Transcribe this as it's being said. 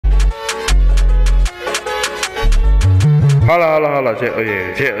Holla,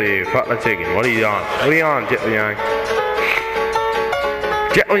 Jittelyangk, fuck the chicken. What are you on? What are you on, Jittelyangk?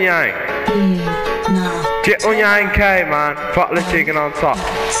 Jittelyangk. Nah. Jittelyangk K, man. Fuck the chicken on top.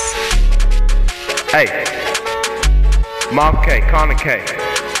 Hey. Marv K, Connor K,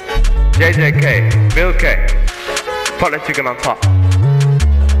 JJ Bill K. Fuck the chicken on top.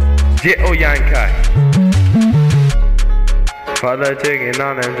 Jittelyangk K. Fuck the chicken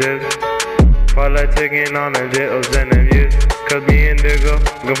on them juice. Fuck the chicken on them jittles and them views. Cause me and Diggle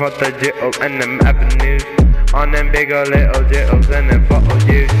go fuck the jittles and them avenues. On them big ol' little jittles and them fuck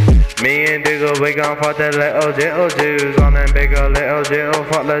you. Me and Diggle, we gon' fuck the little jittle juice. On them big ol' little jittle,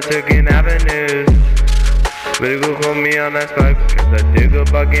 fuck the chicken avenues. Diggle call me on that smoke. Cause the Diggle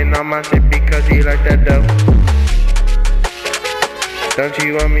bugging on my shit because he like that dope. Don't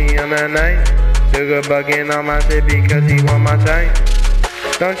you want me on that night? Diggle bugging on my shit because he want my chain.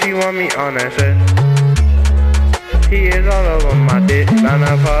 Don't you want me on that shit? He is all over my dick.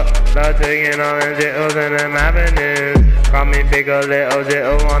 Gonna fuck the chicken on them jittles and them avenues. Call me big ol' little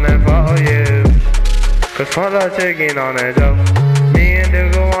jittle, wanna fuck you. Cause fuck the chicken on that dope. Me and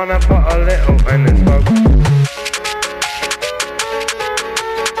Diggle wanna fuck a little in the smoke.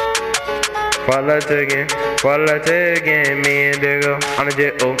 Fuck the chicken, me and Diggle on a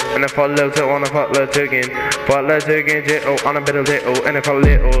jittle. And if fuck little tit wanna fuck the chicken. Fuck the chicken jittle on a bit of jittle. And if fuck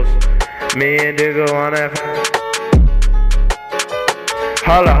littles, me and Diggle on that.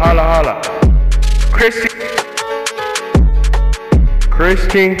 Holla.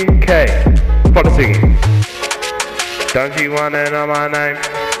 Christian K. Fuck the chicken. Don't you wanna know my name?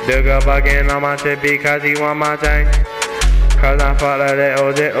 Diggle bugging on my shit because he want my chain. Cause I fuck the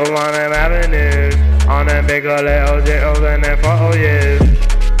little jittle on them avenues. On them big ol' little jittles and them fuck you.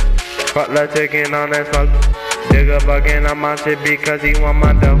 Fuck the chicken on that smoke. Diggle bugging on my shit because he want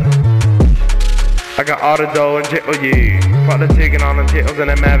my dough. I got all the dough and jittle you. Fuck the chicken on them jittles and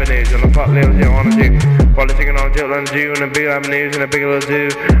them avenues. And I fuck little jittle on the Jew. Fuck the chicken on the jittle and the Jew. And the big avenues and the big little Jew.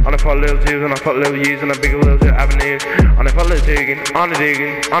 On the fuck little Jews and I fuck little U's and the big little Jew avenues. On the fuck little chicken, on the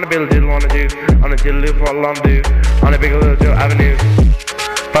digging, on the big little jittle on the Jew. On the jittle little fuck on the Jew. On the big little Jew avenues.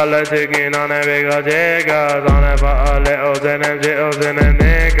 Fuck the chicken on them big ol' jiggles. On the fuck littles and them jittles and them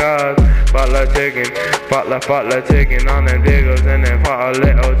niggas. Fuck the chicken on them jiggles and them fuck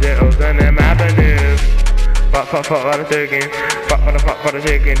little jittles and them avenues. Fuck the chicken. Fuck the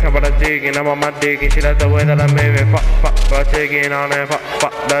chicken. Talk about the chicken. I'm on my dick and shit. That's the way that I'm moving. Fuck the chicken on them.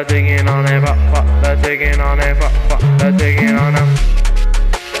 Fuck the chicken on them. Fuck the chicken on them. Fuck the chicken on them.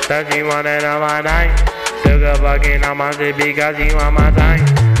 Don't you want it on my night? Diggle bugging on my shit because you want my time.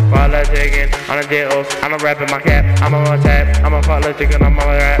 Fuck the chicken on the jittles. I'm a rap in my cap. I'm a tap. I'm a fuck the chicken on my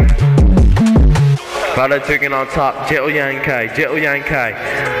rap. Fuck the chicken on top. Jittelyangk K.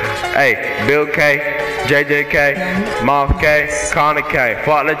 Hey, Bill K. JJ K, Marv K, Connor K.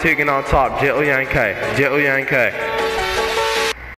 Fuck the chicken on top, Jittelyangk K.